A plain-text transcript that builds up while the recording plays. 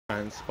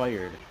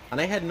transpired.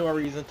 And I had no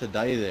reason to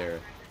die there.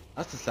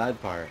 That's the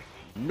sad part.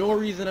 No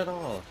reason at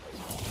all.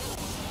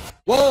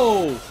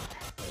 Whoa!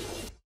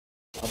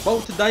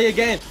 About to die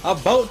again!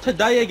 About to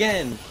die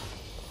again!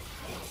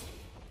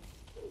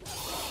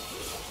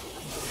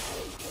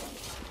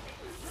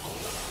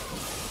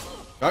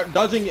 Start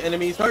dodging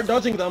enemies, start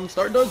dodging them,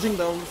 start dodging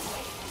them!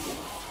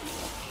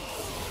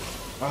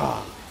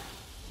 Ah.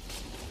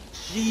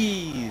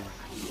 Jeez.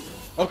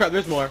 Oh crap,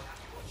 there's more.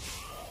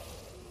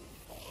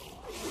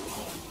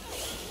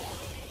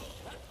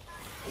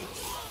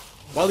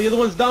 While the other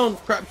one's down,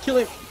 crap, kill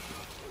him!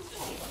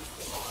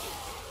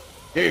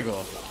 There you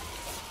go.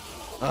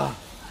 Ah.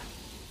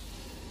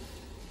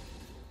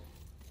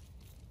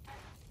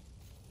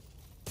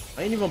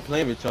 I ain't even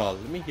playing with y'all.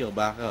 Let me heal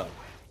back up.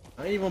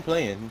 I ain't even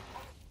playing.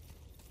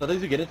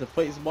 Sometimes you get into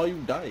fights while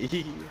you die.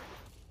 You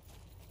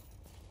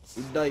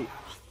die.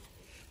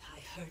 I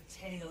heard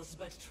tales,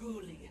 but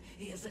truly,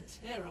 he is a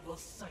terrible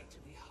sight to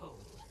behold.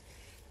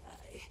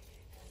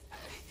 I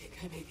think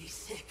I may be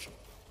sick.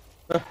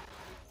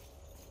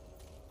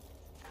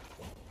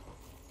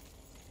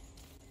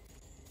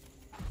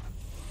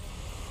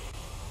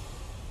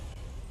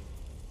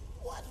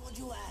 What would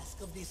you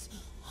ask of this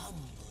humble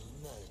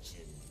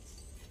merchant?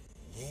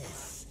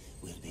 This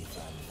will be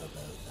fun for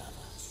both of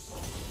us.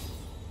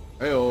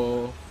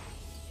 Heyo.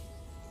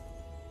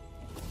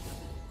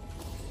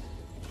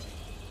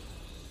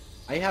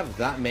 I have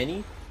that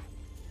many?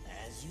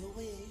 As you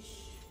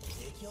wish.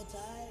 Take your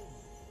time.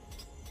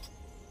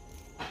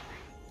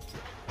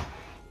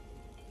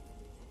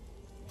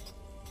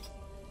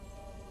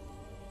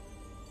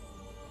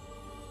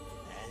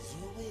 As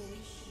you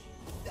wish.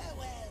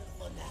 Farewell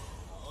for now.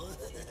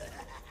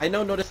 I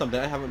now noticed something.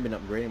 I haven't been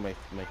upgrading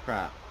my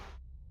crap.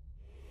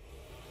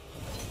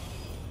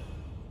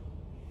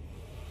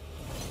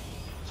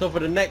 So for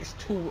the next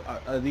two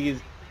of these,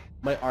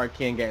 my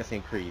arcane gets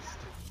increased.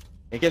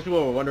 In case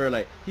people were wondering,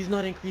 like, he's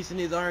not increasing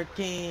his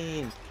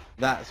arcane.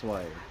 That's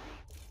why.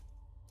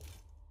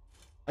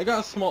 I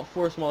got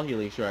four small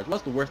healing shards.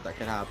 What's the worst that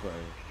could happen?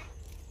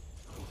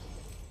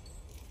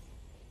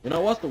 You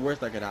know, what's the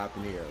worst that could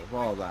happen here with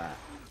all that?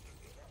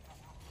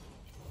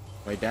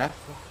 My death?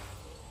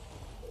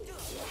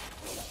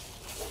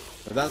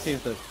 But that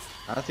seems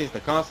to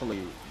constantly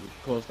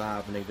close to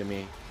happening to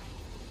me.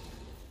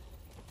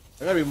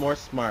 I gotta be more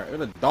smart. I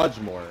gotta dodge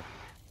more.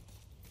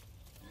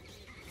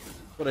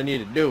 That's what I need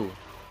to do.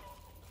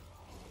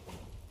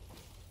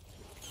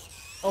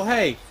 Oh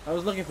hey, I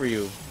was looking for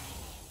you.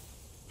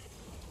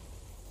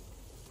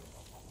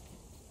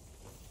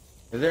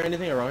 Is there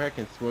anything around here I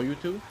can throw you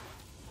to?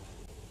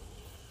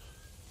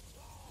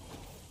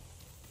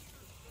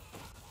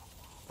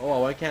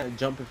 Oh, I can't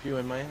jump with you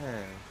in my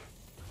hand.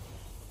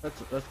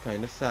 That's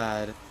kind of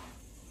sad.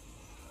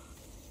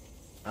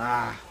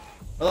 Ah.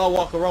 Well, I'll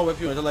walk around with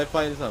you until I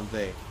find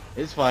something.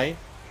 It's fine.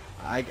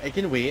 I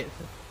can wait.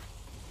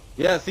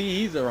 Yeah, see,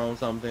 he's around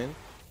something.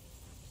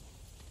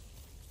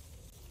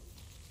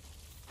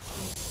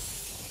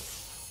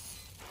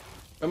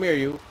 Come here,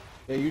 you.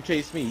 Yeah, you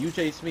chase me. You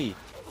chase me.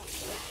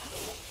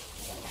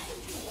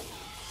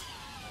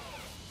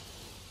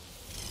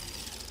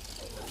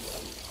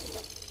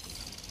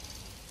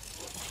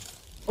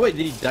 Oh wait,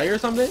 did he die or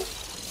something?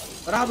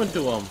 What happened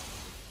to him?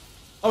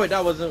 Oh wait,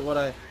 that wasn't what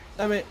I...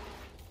 Damn it.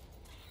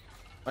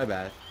 My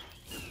bad.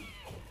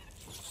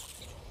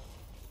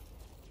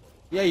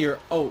 Yeah, you're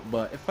out,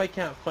 but if I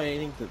can't find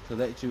anything to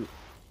let you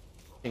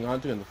hang on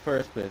to in the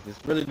first place, there's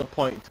really no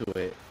point to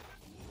it.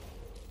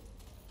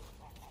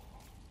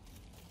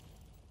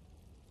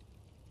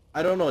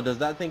 I don't know, does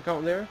that thing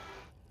count there?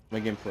 My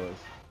game froze.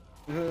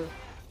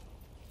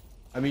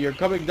 I mean, you're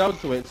coming down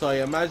to it, so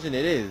I imagine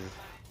it is.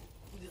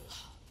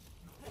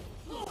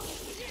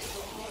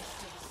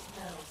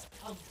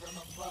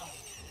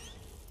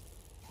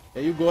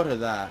 Yeah, you go to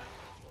that.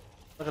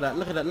 Look at that,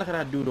 look at that, look at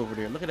that dude over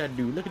there. Look at that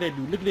dude, look at that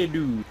dude, look at that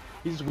dude.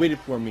 He just waited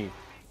for me.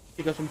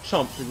 He got some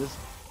chumps to this.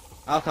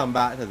 I'll come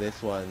back to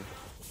this one.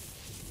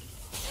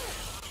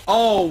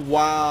 Oh,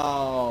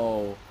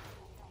 wow.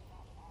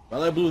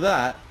 Well, I blew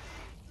that.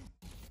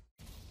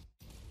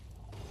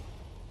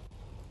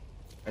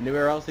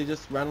 Anywhere else they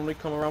just randomly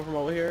come around from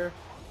over here?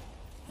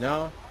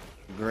 No?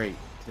 Great.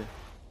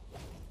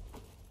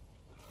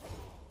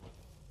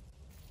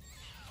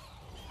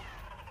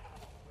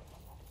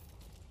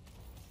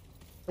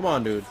 Come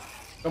on, dude.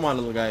 Come on,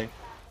 little guy.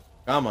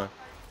 Come on.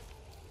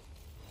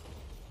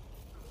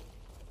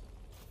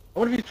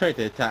 What if he tried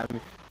to attack me?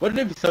 What if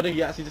it be something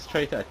he actually just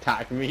tried to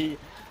attack me?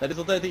 That is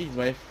something I think he's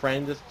my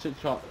friend just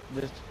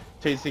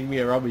chasing me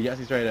around, but he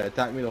actually tried to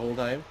attack me the whole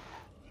time.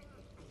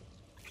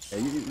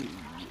 Yeah,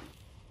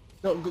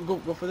 no,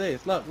 go for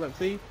this. Look,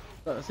 see?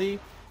 Look, see?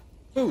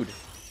 Food.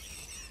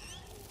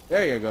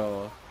 There you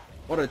go.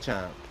 What a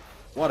champ.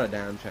 What a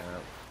damn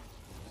champ.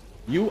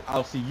 You,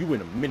 I'll see you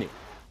in a minute.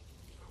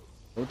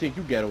 Don't think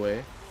you get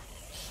away.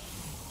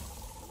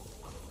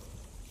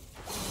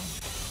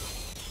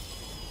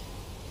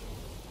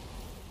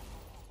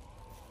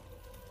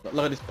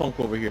 Look at this punk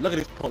over here. Look at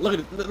this punk. Look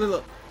at this.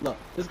 Look.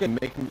 This guy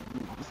making.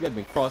 This guy's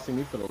been crossing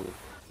me for the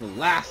The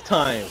last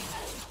time.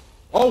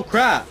 Oh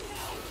crap!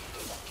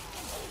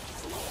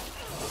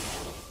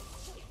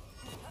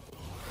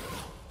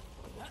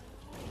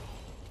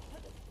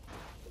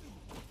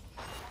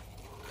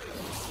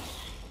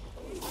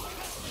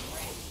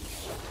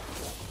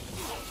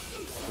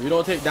 You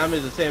don't take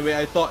damage the same way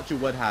I thought you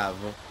would have.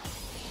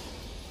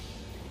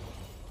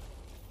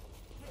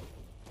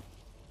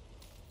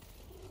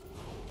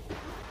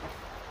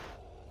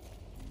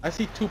 I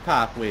see two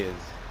pathways.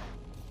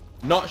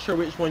 Not sure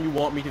which one you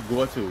want me to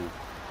go to.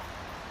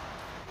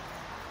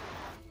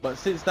 But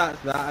since that's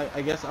that,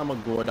 I guess I'm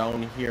gonna go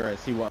down here and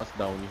see what's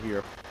down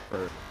here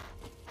first.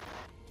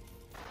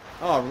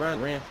 Oh,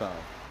 ran foul.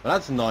 Well,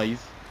 that's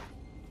nice.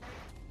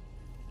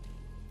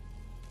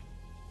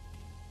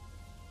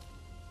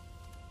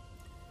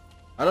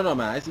 I don't know,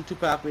 man. I see two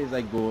pathways.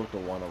 I go to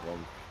one of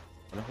them.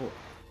 And I hope.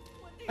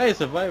 Hey,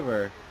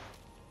 survivor.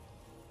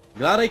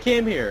 Glad I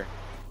came here.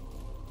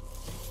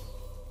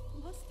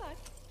 What's that?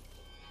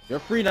 You're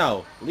free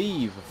now.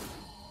 Leave.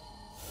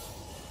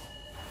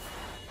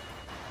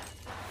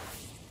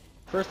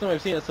 First time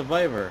I've seen a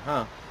survivor,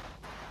 huh?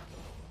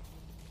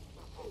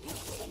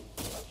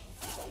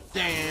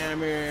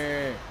 Damn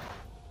it!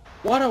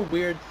 What a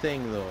weird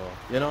thing, though.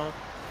 You know,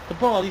 to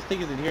put all these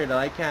things in here that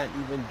I can't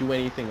even do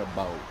anything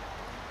about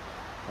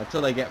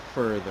until I get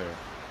further.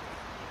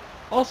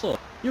 Also,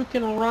 you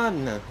can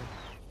run.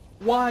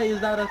 Why is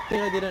that a thing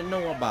I didn't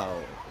know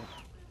about?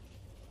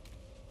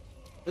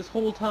 This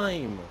whole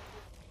time,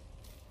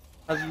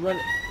 as you run,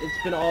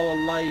 it's been all a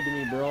lie to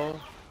me, bro.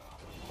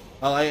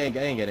 Oh, I ain't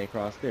getting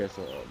across there,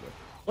 so...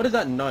 What is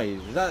that noise?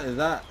 Is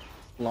that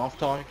sloth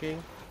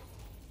talking?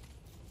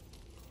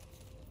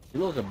 He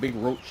looks like a big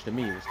roach to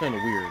me. It's kind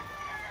of weird.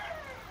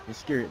 It's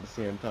scary at the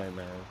same time,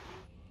 man.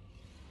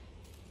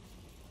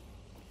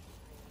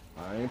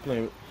 I ain't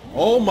playing with...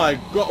 Oh my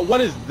god, what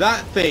is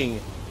that thing?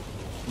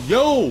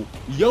 Yo!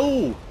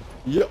 Yo!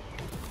 Yo!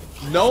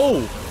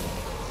 No!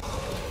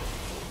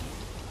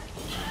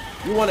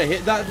 You wanna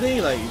hit that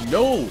thing? Like,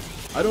 no!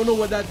 I don't know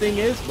what that thing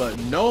is, but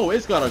no,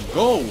 it's gotta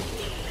go.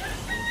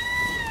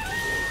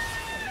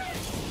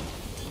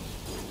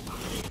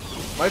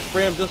 My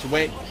frame just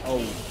went. Oh.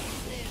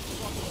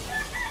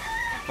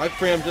 My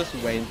frame just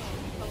went.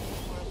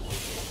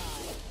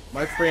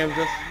 My frame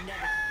just.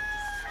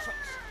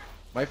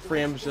 My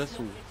frame just.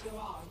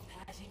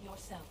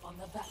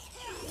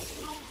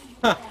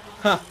 Ha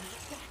ha.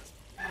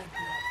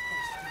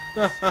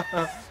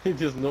 You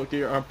just looked at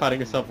your arm patting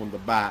yourself on the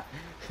back.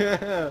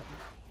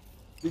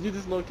 Did you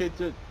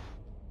dislocate it?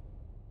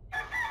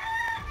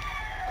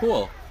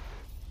 Cool.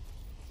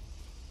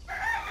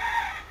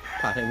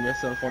 Patting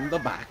yourself on the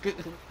back.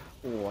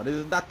 What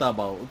is that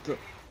about?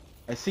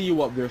 I see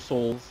you up there,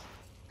 souls.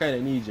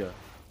 Kinda need you.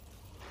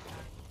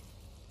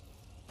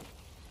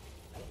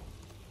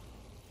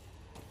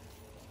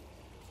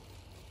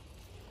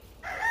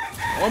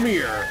 Come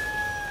here.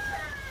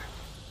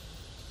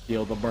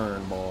 Feel the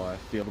burn, boy.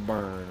 Feel the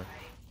burn.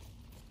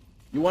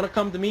 You wanna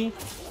come to me?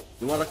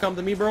 You wanna come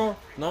to me, bro?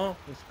 No?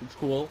 It's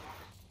cool.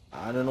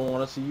 I don't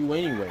wanna see you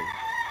anyway.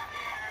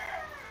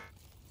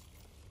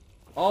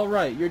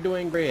 Alright, you're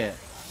doing great.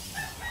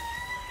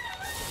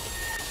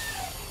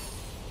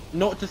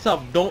 Note to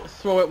self, don't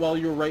throw it while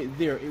you're right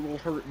there. It will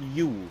hurt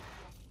you.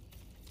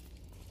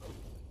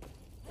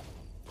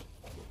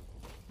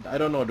 I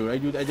don't know, dude.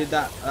 I did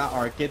that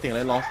arcade thing and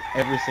I lost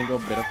every single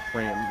bit of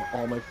frame.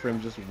 All my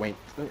frame just went.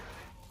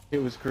 It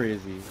was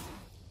crazy.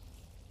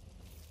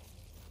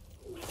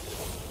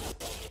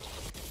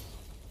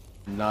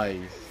 Nice.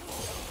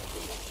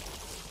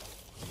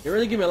 It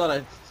really gave me a lot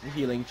of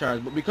healing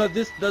charge, but because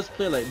this does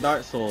play like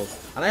Dark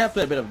Souls, and I have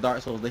played a bit of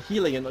Dark Souls, the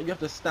healing, you have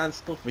to stand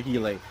still for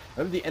healing.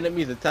 If the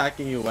enemy is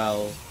attacking you,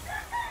 well,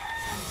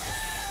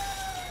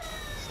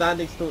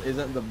 standing still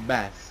isn't the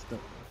best.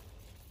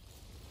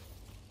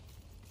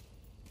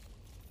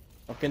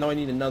 Okay, now I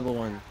need another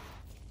one.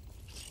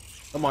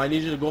 Come on, I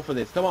need you to go for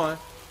this. Come on.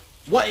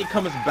 What? It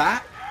comes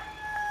back?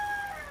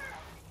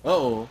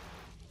 Uh-oh.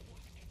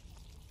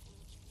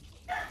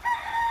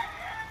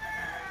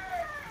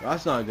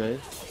 That's not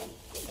good.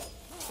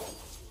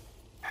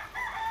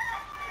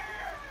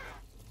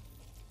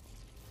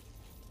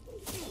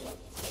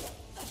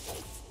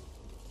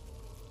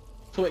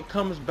 So it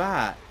comes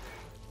back.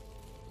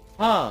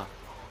 Huh.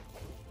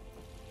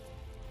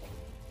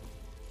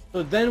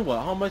 So then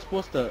what? How am I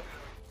supposed to...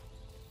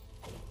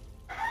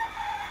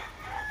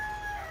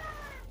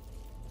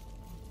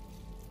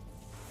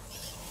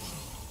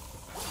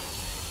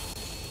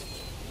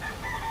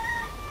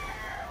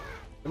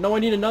 No, I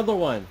need another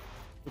one.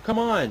 Come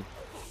on.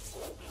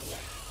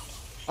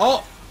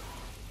 Oh!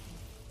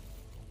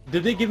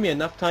 Did they give me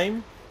enough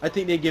time? I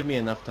think they give me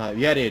enough time.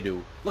 Yeah, they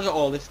do. Look at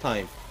all this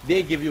time.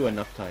 They give you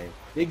enough time.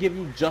 They give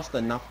you just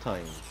enough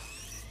time.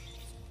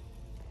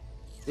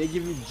 They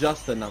give you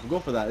just enough. Go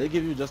for that. They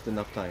give you just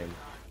enough time.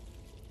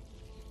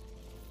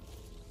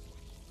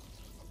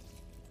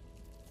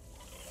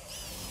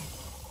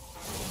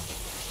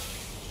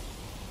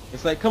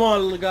 It's like, come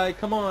on, little guy,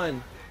 come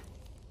on.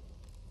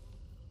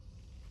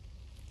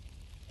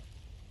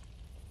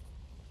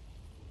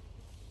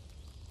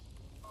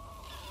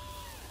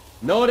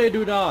 No, they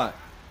do not.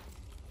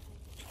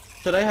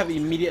 Should I have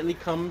immediately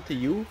come to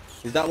you?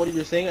 Is that what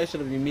you're saying? I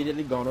should have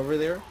immediately gone over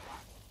there?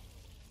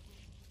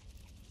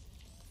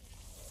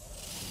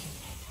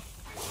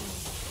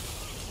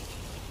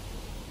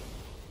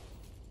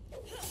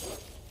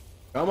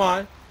 Come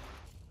on.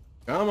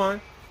 Come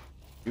on.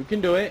 You can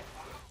do it.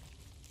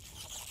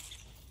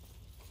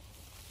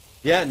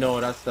 Yeah, no,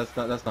 that's not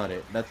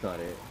it. That's not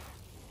it.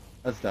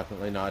 That's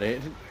definitely not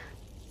it.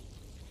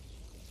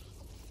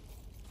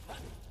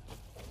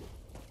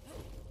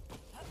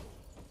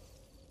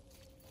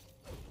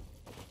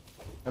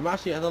 I'm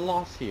actually at a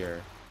loss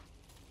here.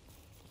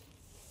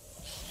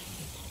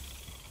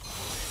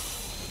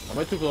 Am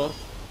I too close?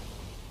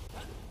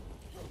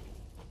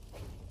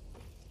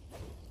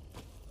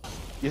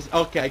 Yes,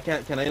 okay, I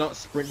can't. Can I not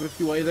sprint with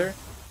you either?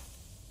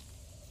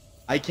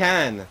 I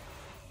can.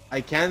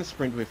 I can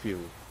sprint with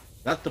you.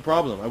 That's the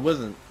problem. I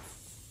wasn't.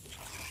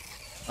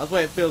 That's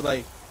why it feels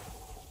like.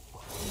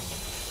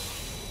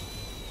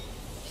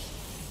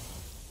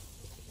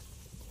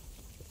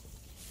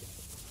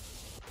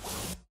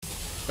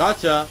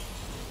 Gotcha.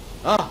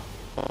 Ah,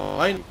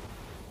 fine.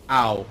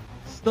 Ow.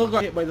 Still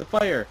got hit by the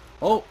fire.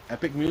 Oh,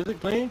 epic music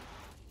playing.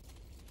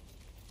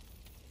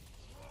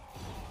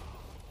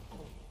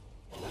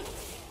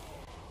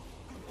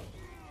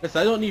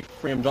 Listen, I don't need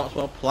frame drops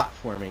while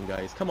platforming,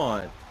 guys. Come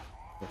on.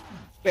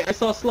 Wait, I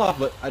saw Sloth,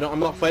 but I'm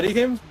not fighting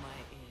him.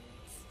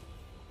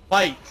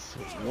 Fight!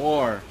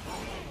 War!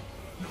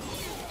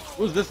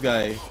 Who's this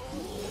guy?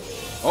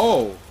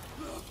 Oh!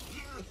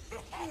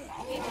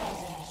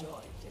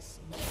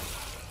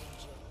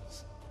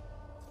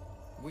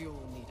 We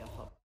all need a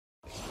hub.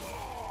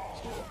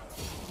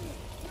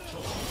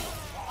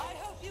 I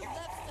hope you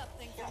left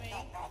something for me.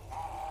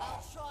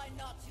 I'll try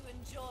not to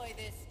enjoy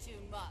this too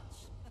much.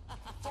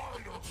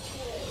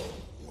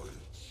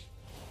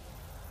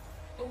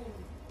 Oh,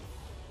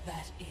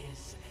 that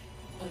is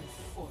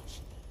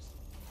unfortunate.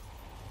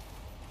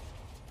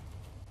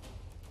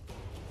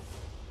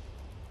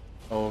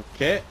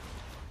 Okay.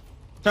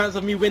 Chance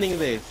of me winning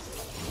this.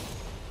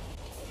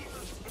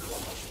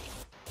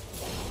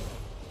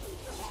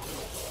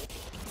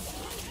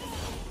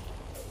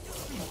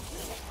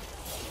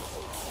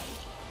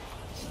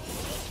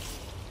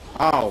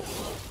 Ow.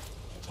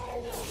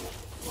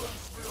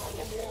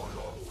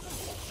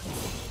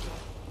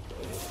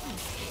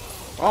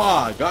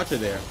 Ah, I got you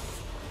there.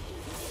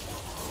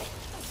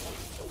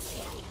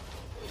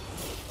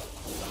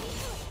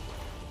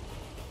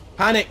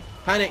 Panic!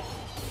 Panic!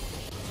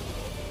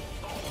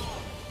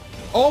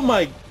 Oh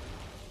my!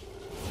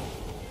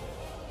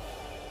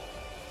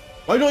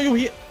 Why don't you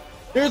hit?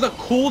 There's a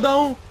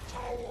cooldown?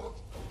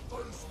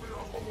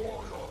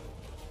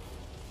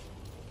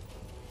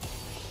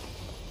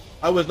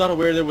 I was not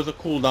aware there was a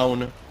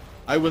cooldown.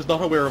 I was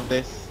not aware of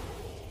this.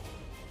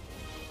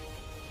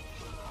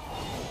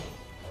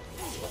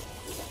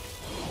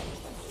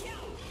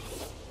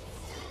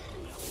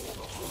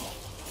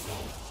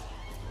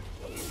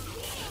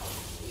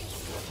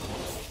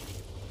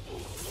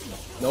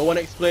 No one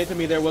explained to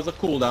me there was a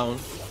cooldown.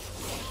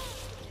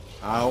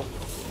 Ow.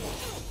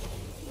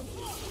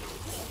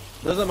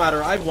 Doesn't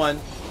matter, I've won.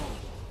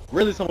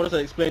 Really, someone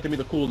should explain to me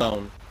the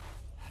cooldown.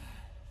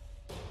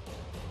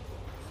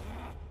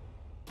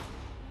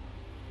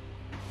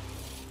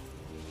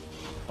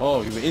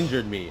 Oh, you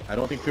injured me. I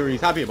don't think Fury's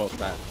happy about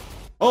that.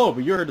 Oh,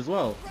 but you're hurt as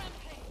well.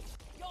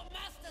 Your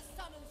master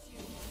summons you.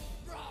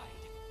 Ride.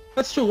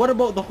 That's true. What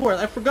about the horse?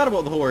 I forgot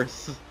about the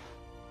horse.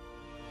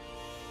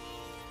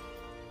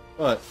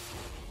 What?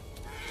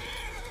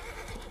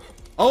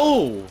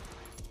 Oh!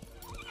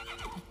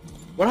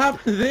 What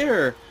happened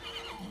there?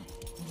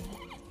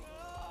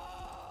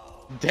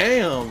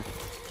 Damn!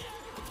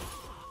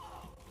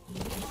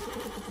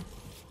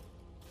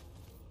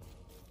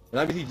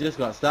 That means he just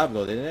got stabbed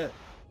though, didn't it?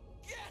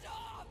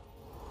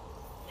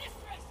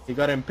 He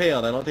got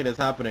impaled. I don't think that's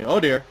happening. Oh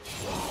dear.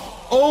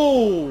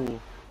 Oh!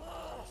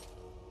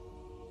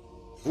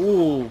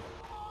 Ooh.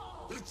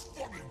 It's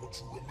funny what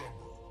you remember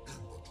in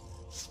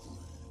between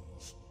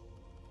screams.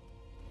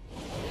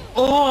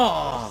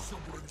 Oh!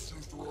 Siblings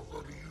used to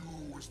refer to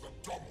you as the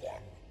dumb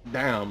one.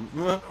 Damn. Ah,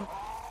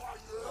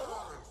 yes!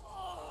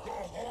 The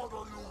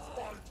harder you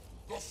fight,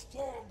 the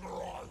stronger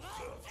I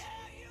get.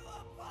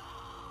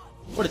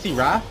 What is he,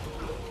 Raph?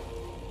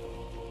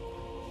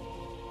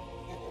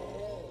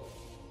 Oh,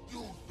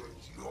 you think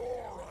you're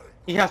angry?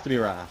 He has to be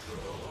Raph.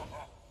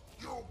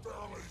 You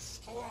barely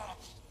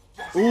scratched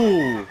the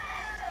Ooh.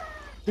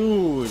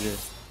 Dude.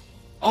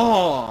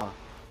 Oh.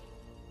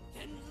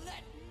 Then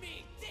let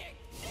me dig.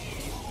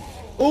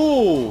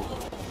 Ooh.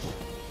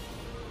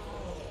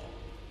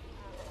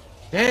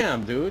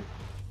 Damn, dude.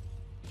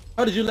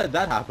 How did you let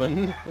that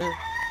happen?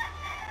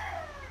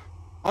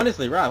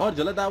 Honestly, Raph, how did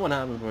you let that one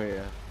happen for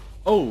you?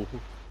 Oh.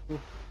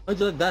 How'd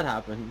you let that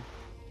happen?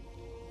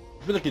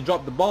 I feel like you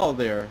dropped the ball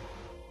there.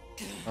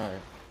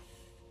 Alright.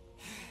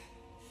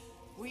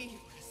 We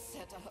were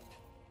set up.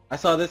 I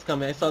saw this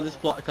coming. I saw this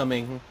plot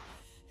coming.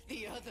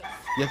 The others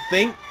You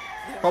think?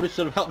 Probably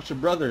should have helped your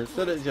brother,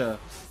 shouldn't you?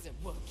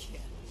 doesn't work here.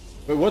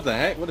 Wait, what the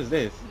heck? What is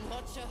this?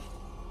 Gotcha.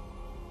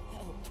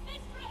 Help.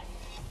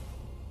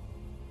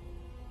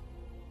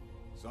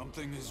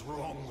 Something is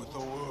wrong with the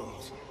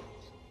world.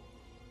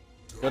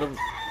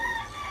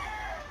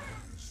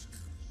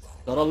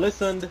 Gotta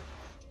listened.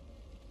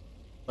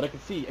 But I can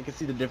see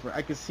the difference.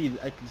 I can see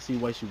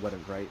why she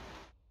wouldn't, right?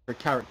 Her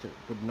character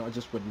would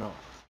not.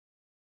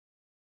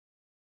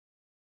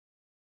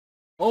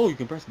 Oh, you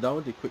can press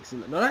down to quick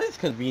select. No, that is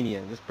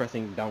convenient. Just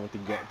pressing down to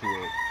get to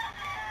it.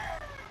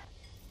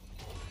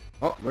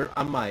 Oh, where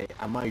am I?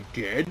 Am I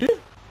dead?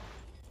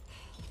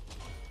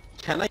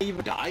 Can I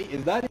even die?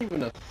 Is that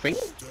even a thing?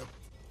 Step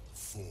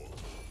 4.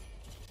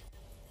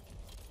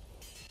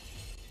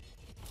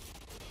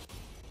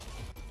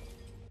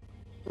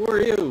 Who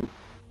are you?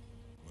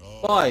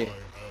 Now Bye. I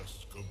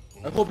ask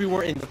a I hope you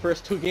weren't in the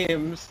first 2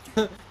 games,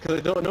 because I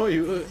don't know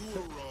you. You arrive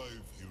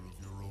here of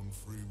your own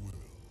free will.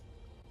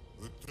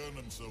 The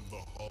tenants of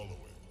the Hollowing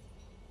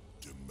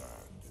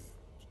demand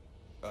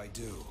it. I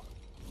do,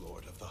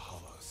 Lord of the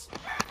Hollows.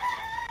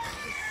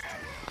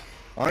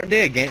 Aren't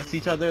they against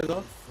each other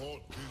though?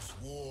 Fought this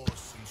war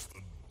since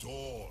the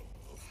dawn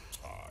of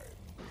time.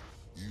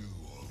 You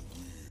are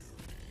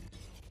weary.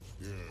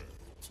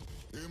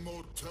 Yet,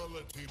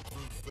 immortality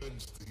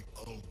prevents the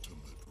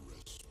ultimate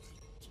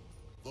respite.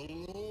 The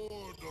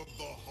Lord of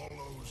the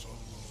Hollows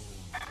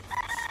alone can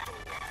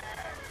restore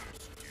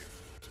this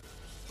gift.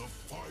 The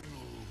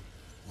final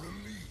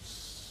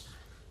release.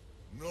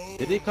 No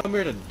Did they come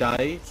here to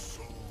die?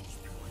 souls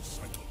be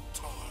recycled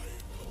time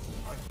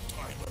and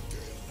time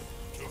again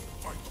to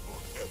fight for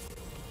heaven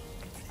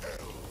and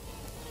hell.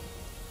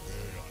 They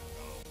are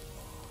now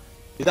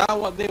mine. Is that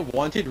what they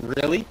wanted,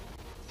 really?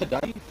 To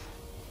die?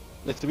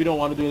 Listen, we don't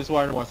want to do this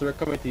war anymore, so we're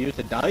coming to you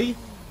to die?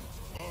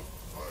 Are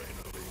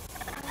finally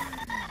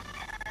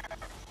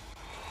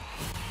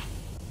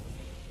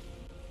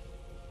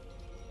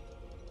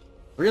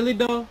Really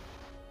though?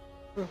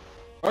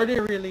 Are they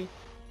really?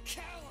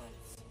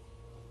 Cowards!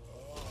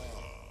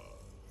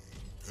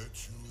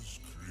 impetuous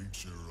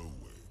creature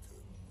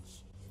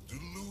awakens.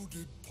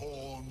 Deluded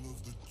pawn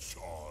of the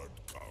charred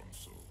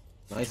council.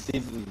 I see.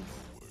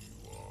 Where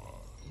you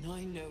are.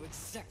 I know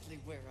exactly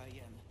where I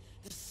am.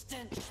 The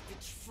stench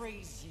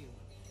betrays you.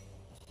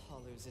 The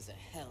Hollows is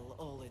a hell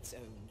all its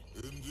own.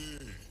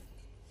 Indeed.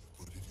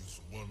 But it is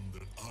one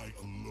that I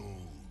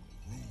alone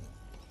rule.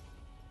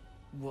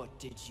 What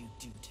did you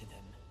do to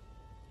them?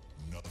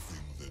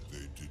 Nothing that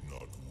they did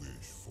not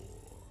wish for.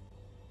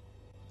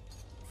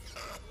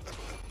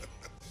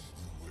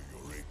 You wear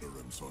your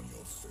ignorance on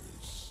your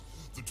face.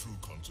 The true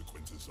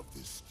consequences of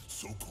this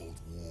so-called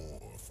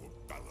war for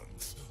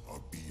balance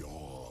are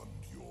beyond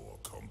your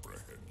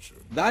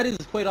comprehension. That is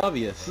quite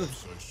obvious.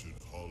 Perhaps I should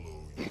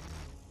hollow you.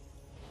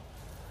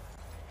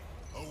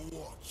 A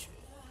watcher.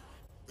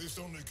 This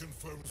only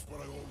confirms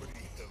what I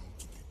already held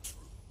to be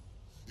true.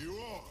 You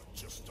are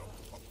just a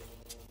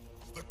puppet.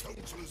 The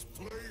Council is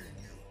playing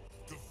you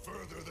to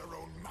further their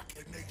own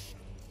machination.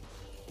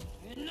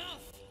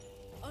 Enough!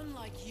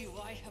 Unlike you,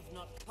 I have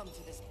not come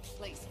to this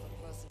place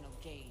for personal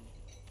gain.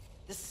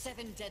 The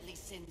 7 deadly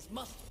sins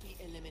must be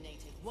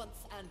eliminated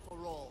once and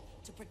for all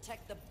to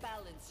protect the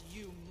balance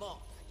you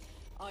mock.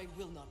 I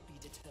will not be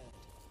deterred.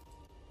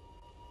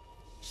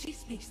 She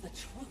speaks the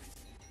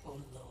truth, O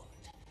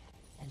Lord,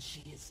 and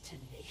she is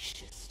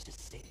tenacious to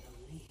say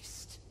the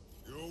least.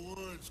 Your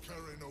words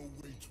carry no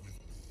weight with me.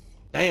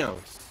 Damn.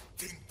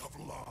 Think of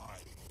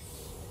lies.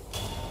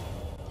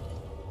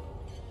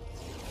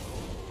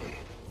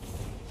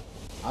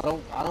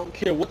 I don't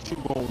care what you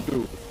gonna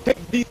do.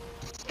 Take these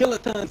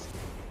skeletons,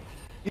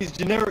 these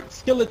generic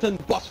skeleton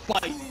boss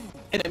fight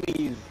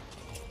enemies.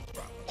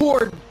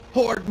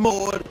 Horde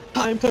mode,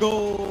 time to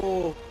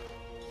go.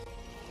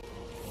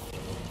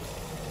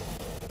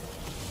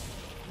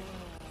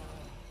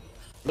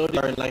 No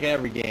different like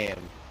every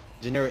game.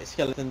 Generic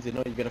skeletons, you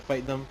know, you gotta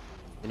fight them.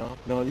 You know,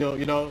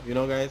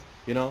 guys.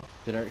 You know,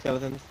 generic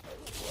skeletons.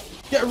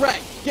 Get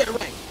wrecked,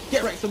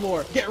 some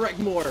more, get wrecked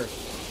more.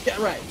 Get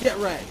wrecked.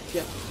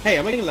 Hey,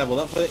 am I getting leveled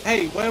up for it?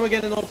 Hey, why am I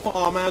getting no points?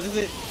 Oh man, is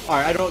it?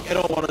 Alright, I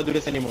don't want to do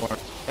this anymore.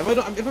 If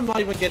I'm not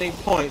even getting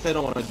points, I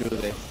don't want to do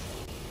this.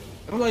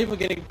 If I'm not even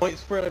getting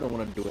points for it, I don't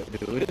want to do it,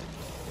 dude.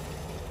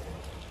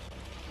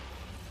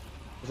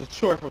 It's a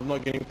chore if I'm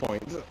not getting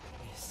points.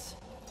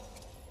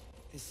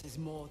 This is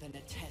more than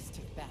a test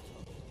of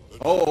battle.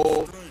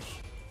 Oh.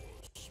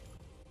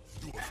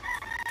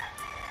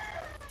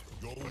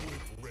 Your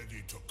wit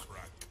ready to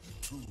crack.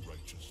 True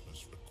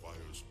righteousness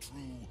requires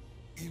true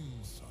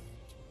insight.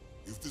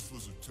 If this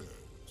was a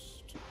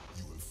test,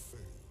 you have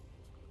failed.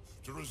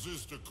 To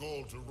resist a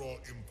call to raw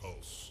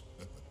impulse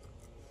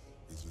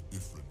is a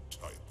different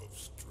type of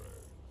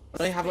strength.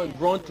 But I haven't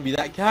grown to be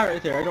that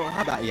character. I don't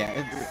have that yet.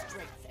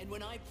 Strength, and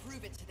when I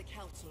prove it to the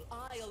Council,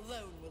 I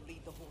alone will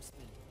lead the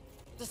Horsemen.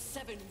 The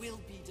 7 will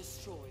be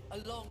destroyed,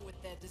 along with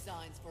their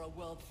designs for a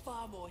world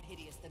far more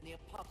hideous than the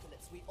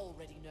apocalypse we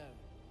already know.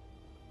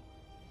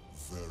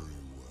 Very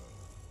well.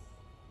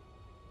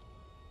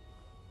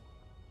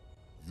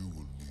 You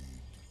will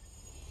need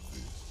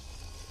this.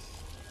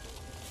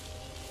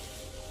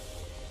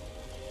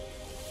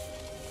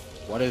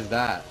 What is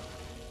that?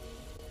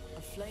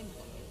 A flame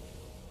hollow?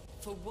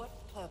 For what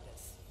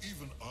purpose?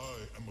 Even I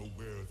am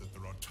aware that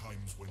there are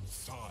times when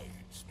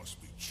sides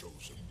must be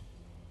chosen.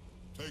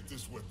 Take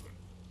this weapon,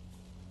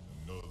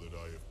 and know that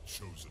I have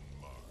chosen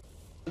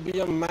mine. Be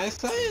on my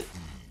side? Indeed,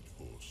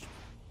 Horseman.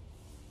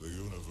 The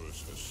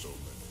universe has so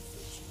many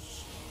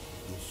faces.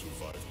 Your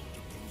survival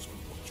depends on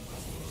what you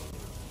have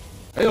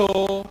learned.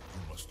 Heyo.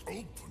 You must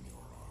open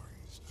your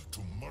eyes to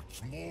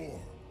much more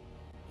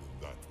than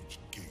that which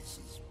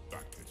gazes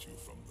back at you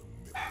from the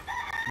mirror.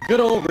 Good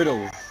old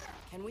riddles.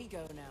 Can we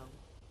go now?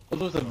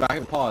 Those are back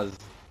and pause.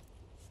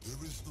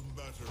 There is the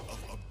matter of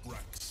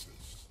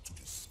Abraxas to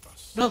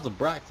discuss. What else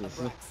Abraxas?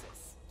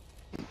 Abraxas.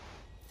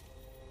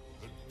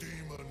 The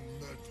demon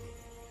meddler.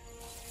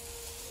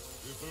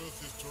 If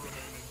Earth is to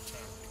remain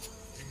intact,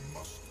 he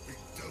must be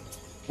dealt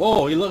with.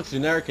 Whoa, he looks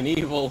generic and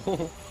evil. He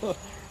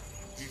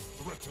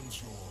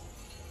threatens your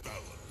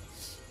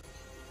balance.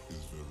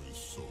 His very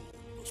soul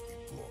must be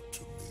brought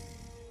to me.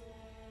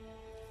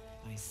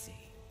 I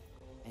see.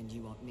 And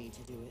you want me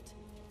to do it?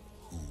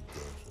 Who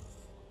better?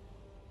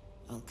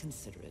 I'll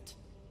consider it.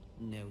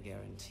 No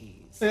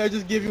guarantees. Hey, I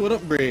just gave you an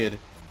upgrade.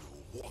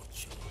 Your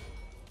watcher.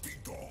 Be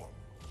gone.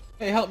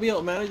 Hey, help me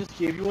out, man. I just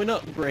gave you an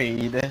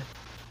upgrade. That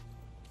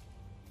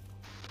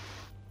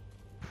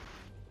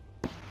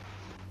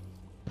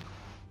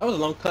was a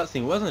long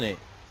cutscene, wasn't it?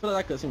 I feel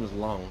like that cutscene was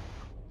long.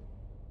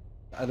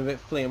 I had a bit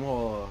flame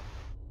horror.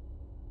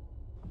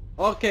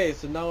 Okay,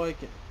 so now I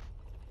can...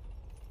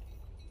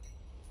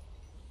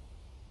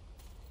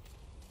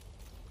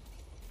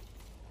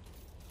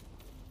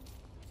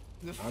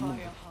 The fire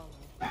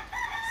hollow.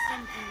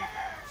 Something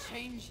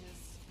changes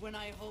when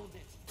I hold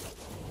it.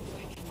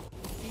 I can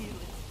feel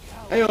its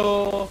power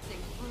Heyo! coursing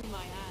through my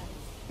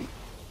hands.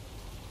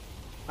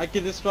 I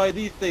can destroy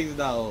these things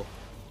now.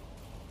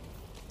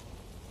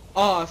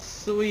 Oh,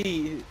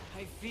 sweet.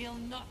 I feel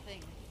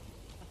nothing.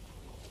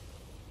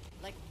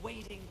 Like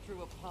wading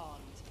through a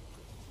pond.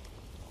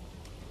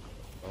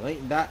 Well,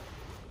 ain't that...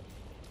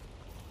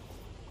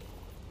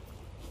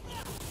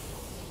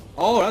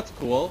 Oh, that's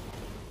cool.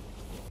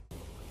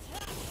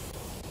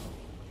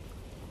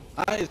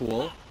 That is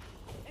cool.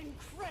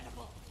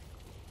 Incredible.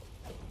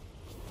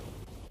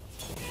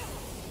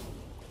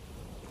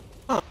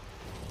 Huh.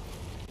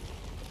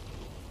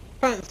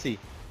 Fancy.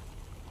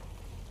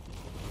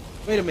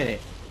 Wait a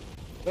minute.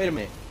 Wait a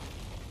minute.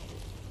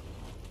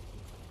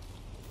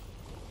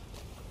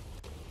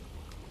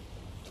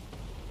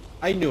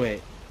 I knew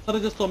it.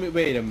 Someone just told me,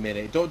 wait a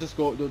minute. Don't just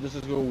go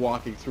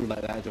walking through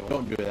like that.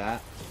 Don't do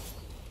that.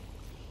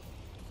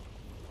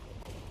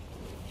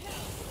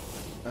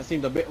 That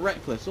seemed a bit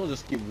reckless. Don't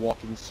just keep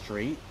walking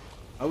straight.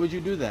 How would you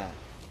do that?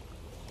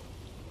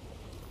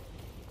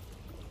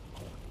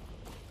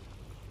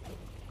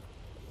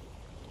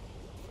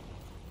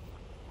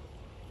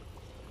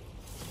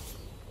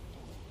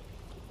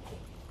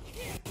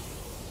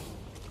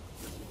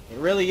 It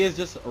really is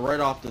just right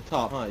off the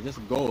top, huh? It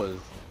just goes.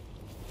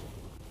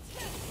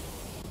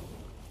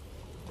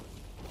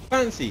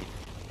 Fancy.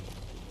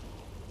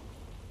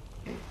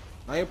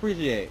 I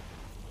appreciate.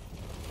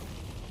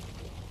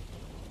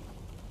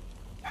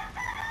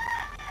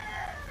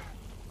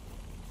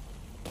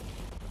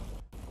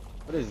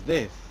 What is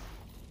this?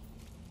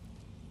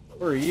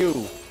 Where are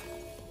you?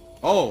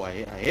 Oh, I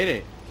hit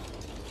it.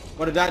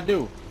 What did that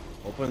do?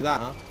 Open that,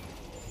 huh?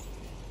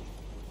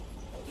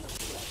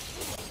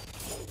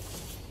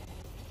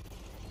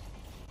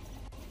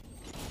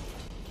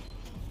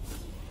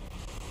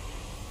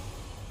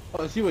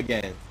 Oh, it's you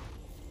again.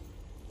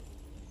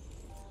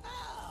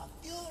 Ah,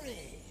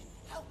 Fury!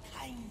 How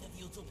kind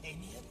of you to pay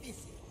me a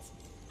visit.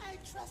 I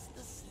trust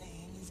the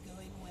slaying is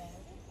going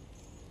well.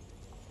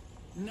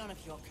 None of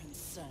your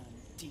concern,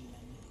 demon.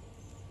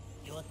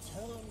 Your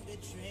tone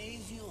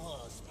betrays you,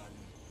 Horseman.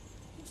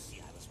 You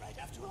see, I was right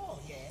after all,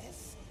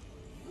 yes?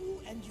 You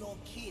and your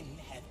kin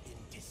have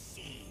been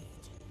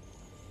deceived.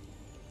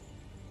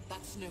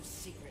 That's no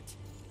secret.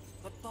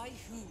 But by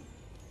whom?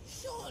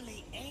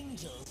 Surely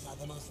angels are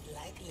the most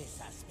likely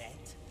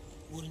suspect.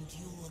 Wouldn't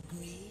you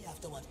agree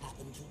after what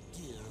happened to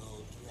dear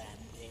old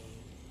Rampage?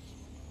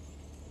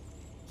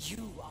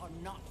 You are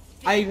not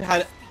fit I to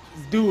had...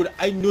 speak. Dude,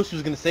 I knew she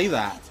was gonna say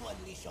that. To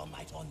unleash your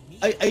might on me,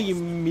 I Horseman.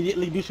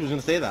 immediately knew she was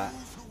gonna say that.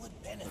 Those who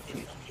would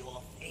benefit from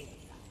your failure.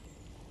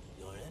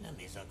 Your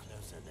enemies are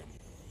closer than you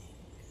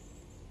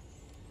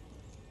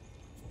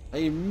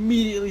think. I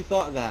immediately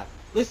thought that.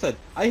 Listen,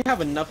 I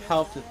have enough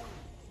health to...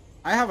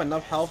 I have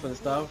enough health and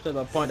stuff to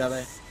the point that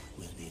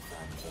Will be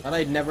fun for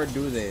I'd never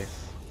do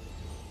this.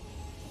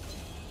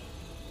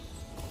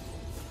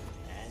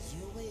 as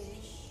you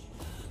wish.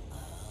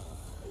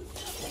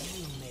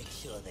 You make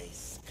sure they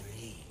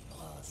scream,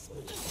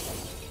 Horseman.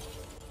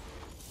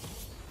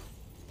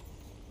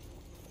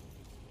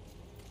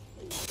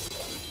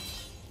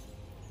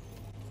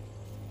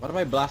 What if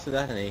I blasted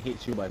that and it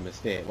hits you by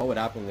mistake? What would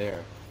happen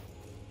there?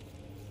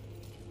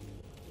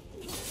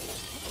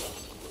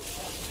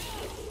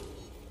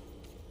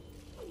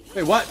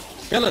 Wait, what?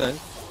 Skeleton?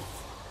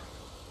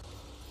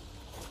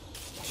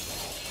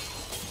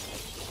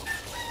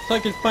 So I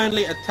can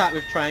finally attack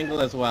with triangle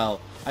as well.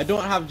 I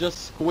don't have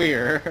just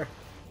square.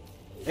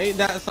 Ain't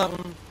that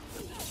something?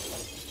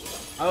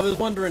 I was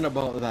wondering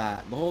about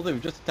that. The whole thing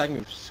was just attacking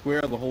with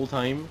square the whole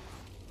time.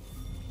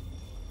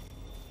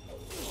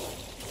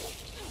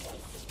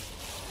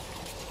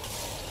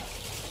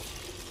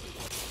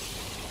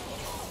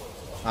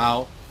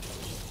 Ow.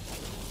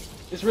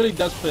 This really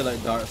does play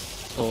like Dark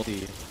Souls.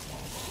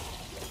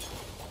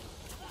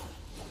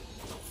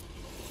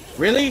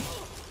 Really?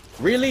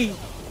 Really?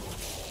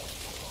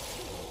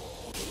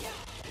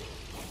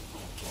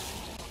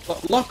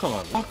 Lock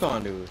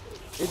on, dude.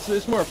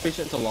 It's more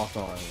efficient to lock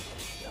on.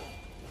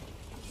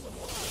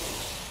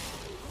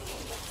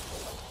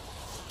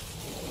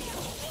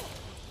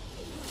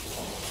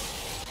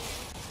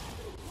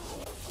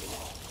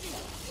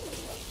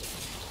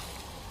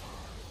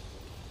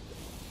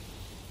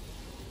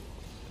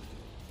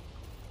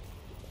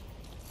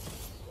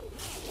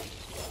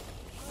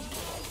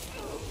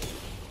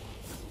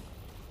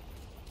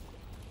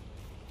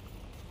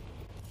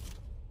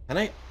 Can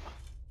I?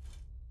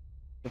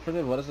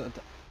 What is it?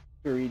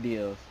 Fury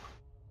deals.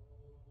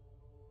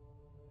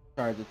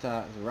 Charge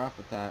attacks, wrath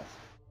attacks.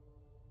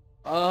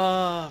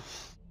 I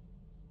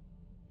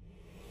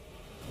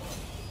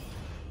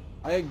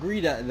agree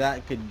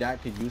that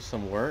could use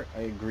some work.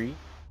 I agree.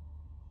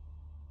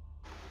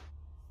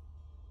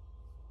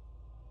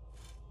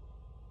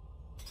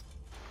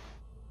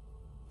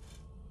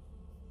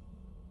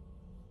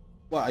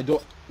 What I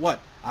don't what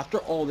after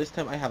all this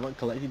time I haven't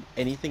collected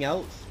anything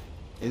else?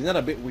 Isn't that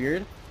a bit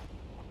weird?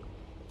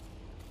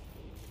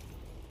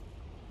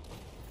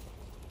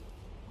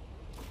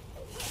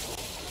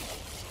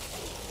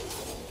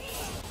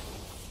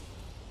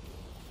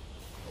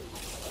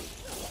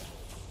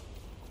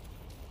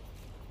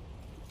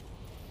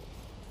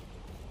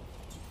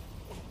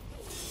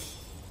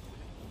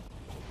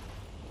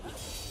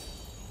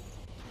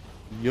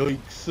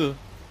 Yikes.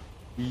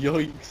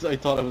 Yikes, I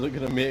thought I wasn't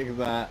gonna make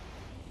that.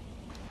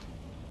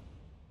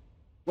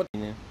 What?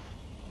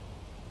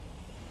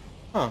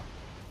 Huh.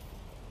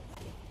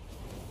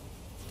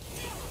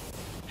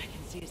 I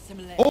can see a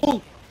similarity.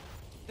 Oh!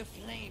 The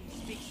flame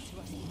speaks to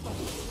us both.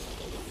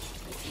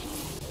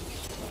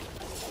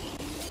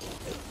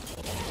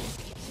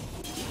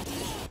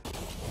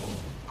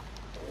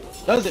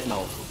 Does it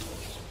now?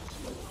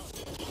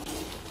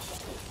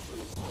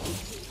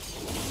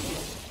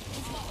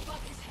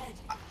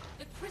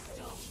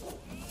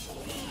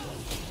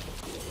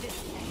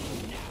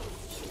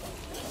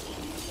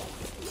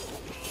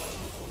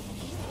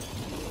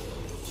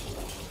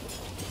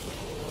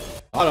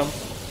 Got him.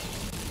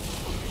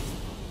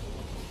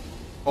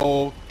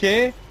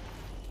 Okay.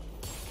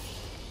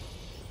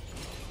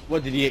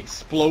 What, did he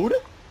explode?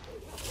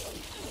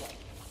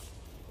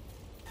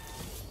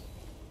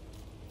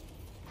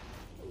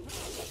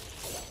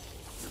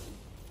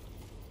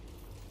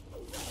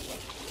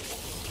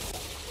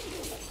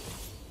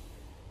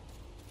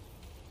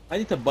 I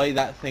need to buy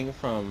that thing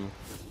from...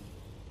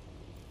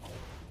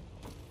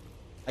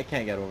 I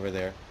can't get over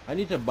there. I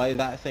need to buy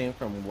that thing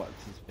from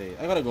what's his face.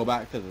 I gotta go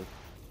back to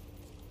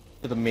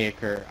the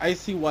maker. I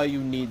see why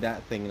you need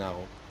that thing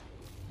now.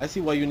 I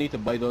see why you need to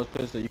buy those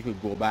places that you could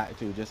go back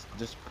to, just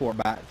pour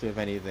back to, if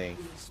anything.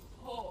 These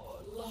poor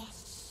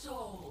lost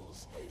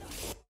souls.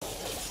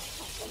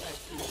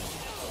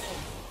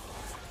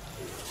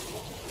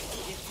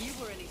 If you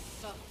were any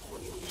son,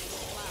 you'd be a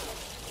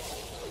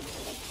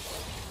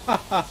clown.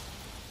 Haha.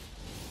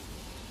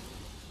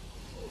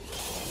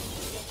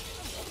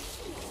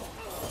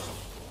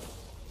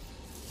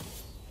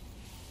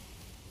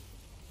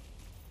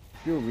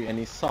 If you were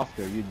any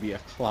softer, you'd be a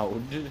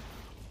cloud.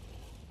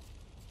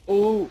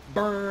 Oh,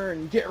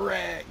 burn! Get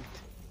wrecked!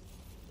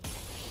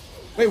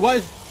 Wait,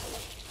 what?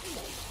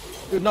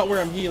 Dude, not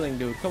where I'm healing,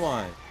 dude. Come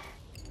on.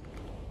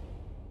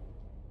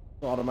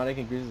 So automatic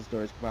increases the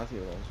storage capacity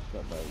of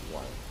shut by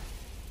one.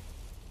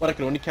 But I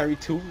can only carry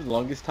 2 for the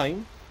longest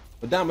time?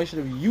 But damn, I should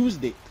have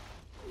used it.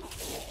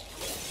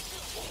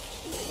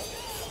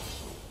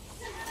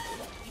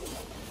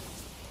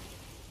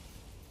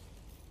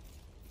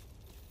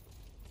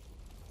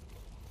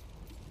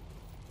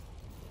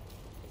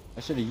 I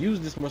should have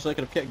used this more so I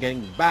could have kept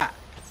getting back.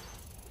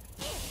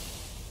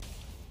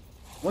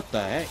 What the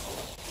heck?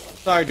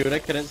 Sorry dude, I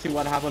couldn't see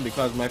what happened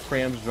because my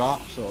frames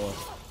dropped, so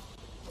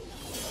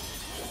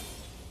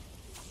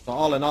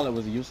all in all it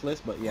was useless,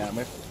 but yeah,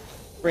 my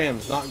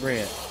frames not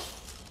great.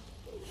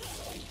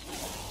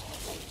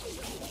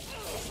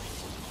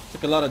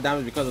 Took a lot of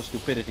damage because of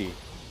stupidity.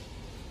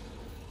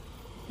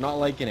 Not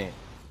liking it.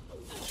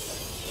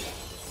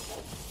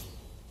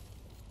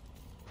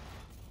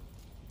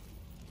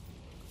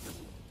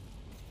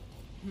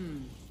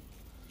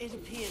 It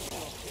appears your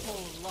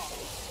whole lot of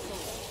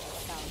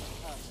souls found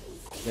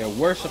purpose. They're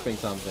worshipping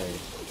something.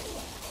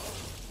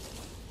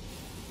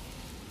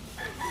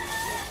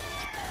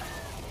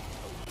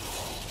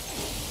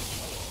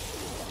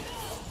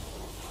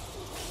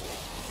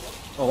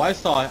 Oh, I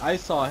saw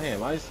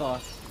him.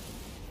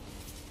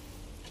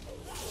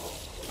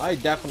 I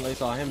definitely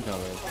saw him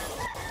coming.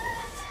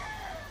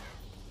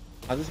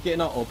 Has this gate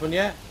not opened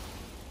yet?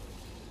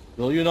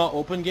 Will you not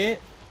open gate?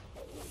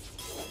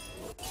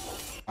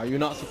 Are you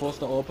not supposed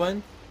to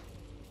open?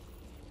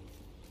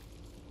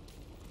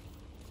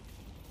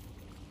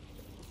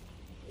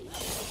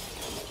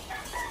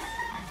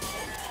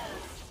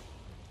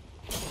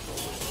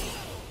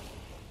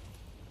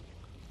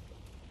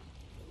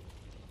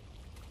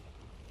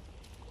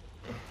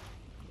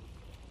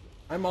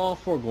 I'm all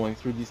for going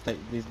through these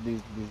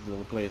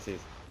little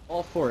places.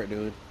 All for it,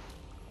 dude.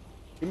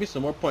 Give me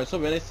some more points so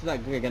when I see that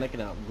again I can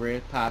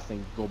upgrade past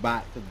and go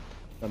back to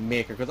the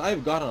maker, because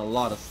I've gotten a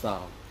lot of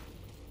stuff.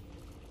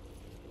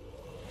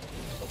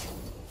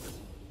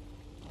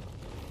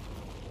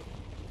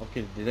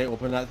 Okay, did they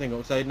open that thing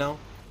outside now?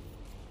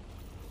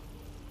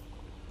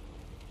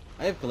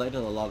 I have collected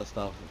a lot of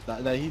stuff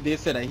that they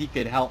said that he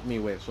could help me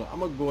with, so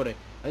I'm gonna go to.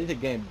 I need to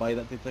get and buy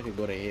that thing so I can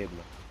go to him.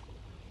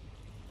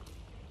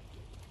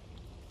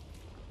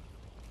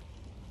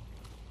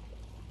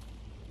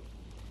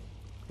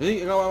 My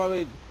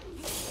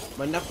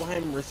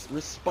Nephilim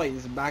respite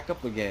is back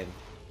up again.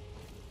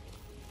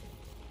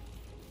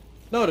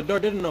 No, the door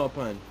didn't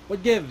open.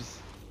 What gives?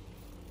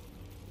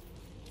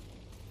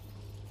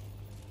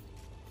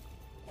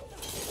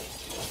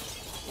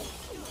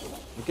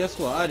 But guess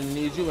what? I didn't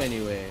need you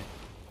anyway.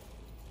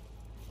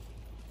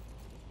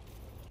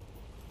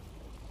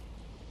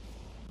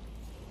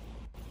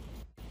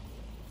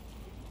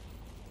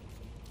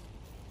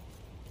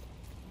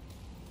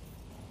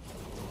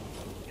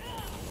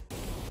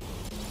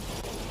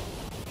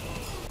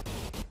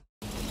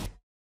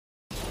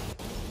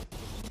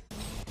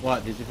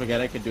 What, did you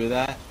forget I could do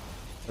that?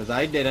 Because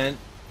I didn't.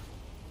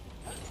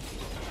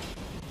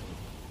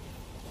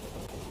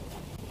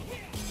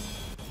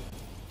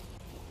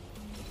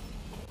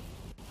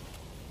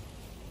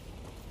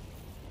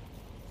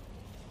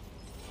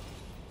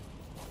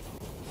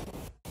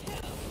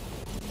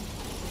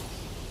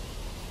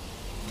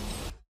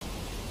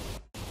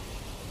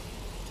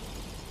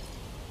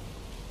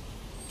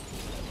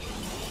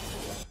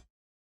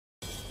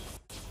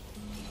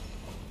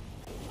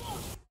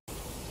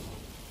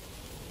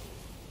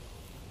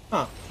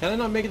 Huh, can I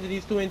not make it to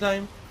these two in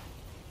time?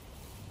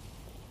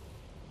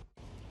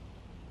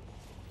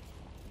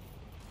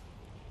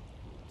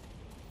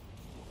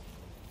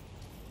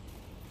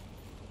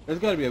 There's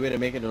gotta be a way to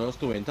make it to those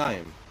two in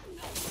time.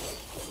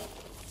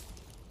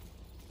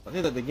 I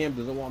think that the game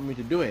doesn't want me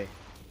to do it.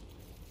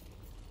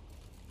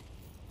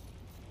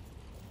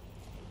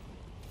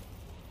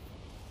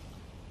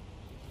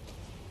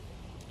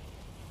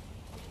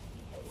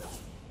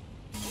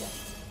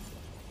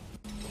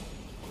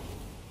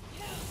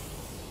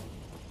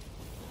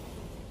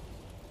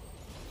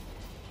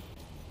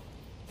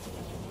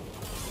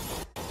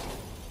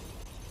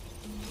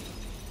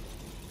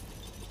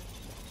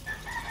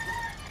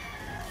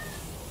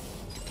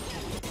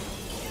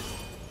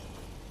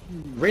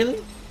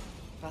 Really?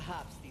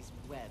 Perhaps these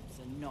webs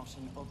are not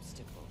an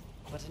obstacle,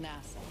 but an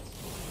asset.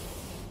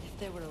 If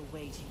there were a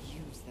way to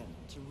use them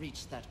to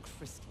reach that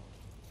crystal.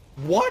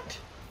 What?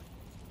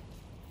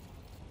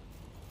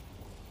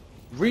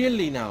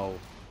 Really now?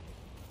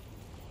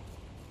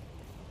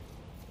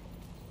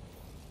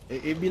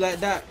 It be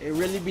like that? It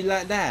really be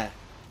like that?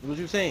 What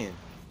you saying?